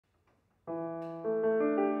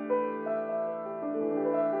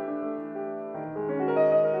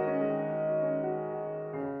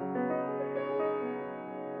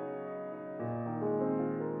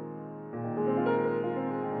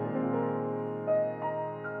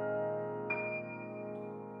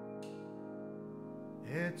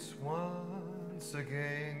It's once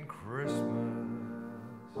again Christmas,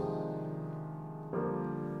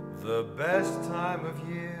 the best time of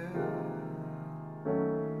year,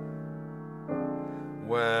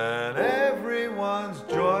 when everyone's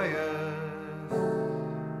joyous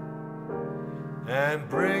and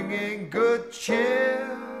bringing good cheer.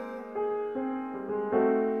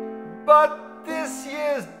 But this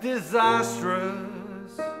year's disastrous.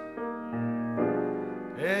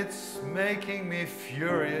 It's making me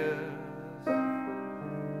furious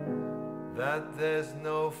that there's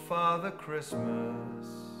no Father Christmas,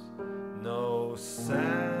 no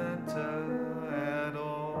Santa at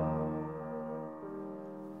all.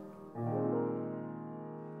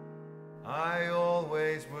 I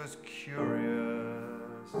always was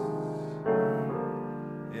curious.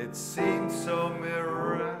 It seemed so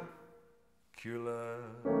miraculous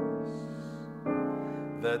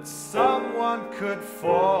that someone could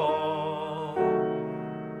fall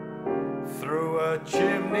through a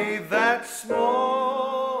chimney that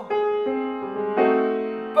small.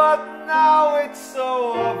 But now it's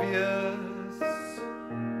so obvious,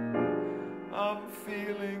 I'm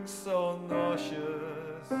feeling so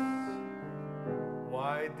nauseous.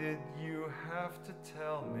 Why did you have to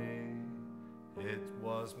tell me it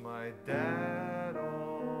was my dad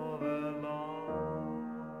all along?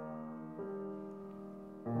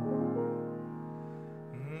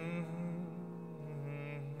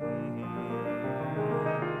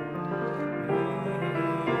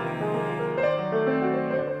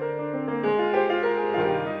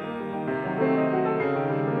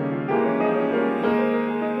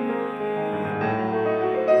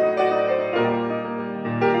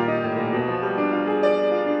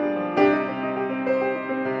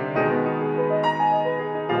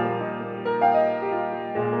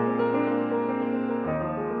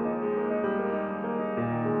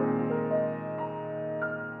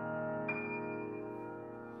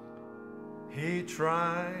 He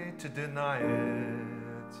tried to deny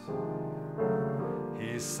it.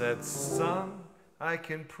 He said, son, I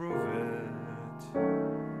can prove it.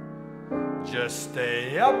 Just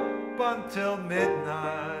stay up until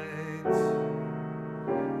midnight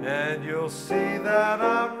and you'll see that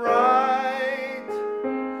I'm right.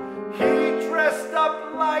 He dressed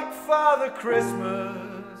up like Father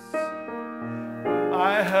Christmas.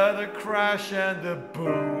 I heard a crash and a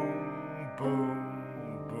boom, boom.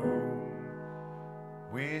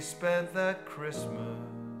 We spent that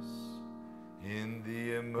Christmas in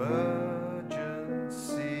the emergency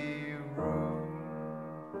room.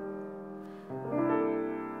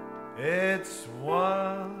 It's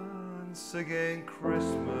once again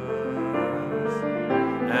Christmas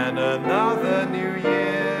and another new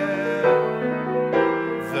year.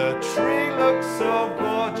 The tree looks so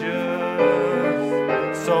gorgeous,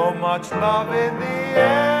 so much love in the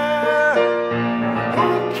air.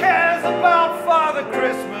 Who cares about Father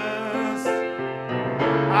Christmas?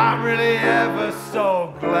 I'm really ever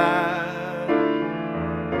so glad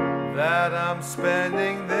that I'm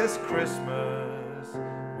spending this Christmas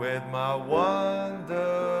with my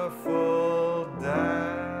wonderful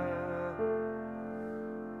dad.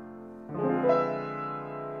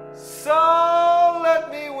 So let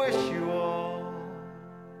me wish you all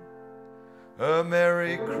a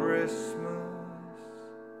Merry Christmas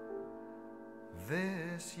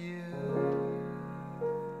this year.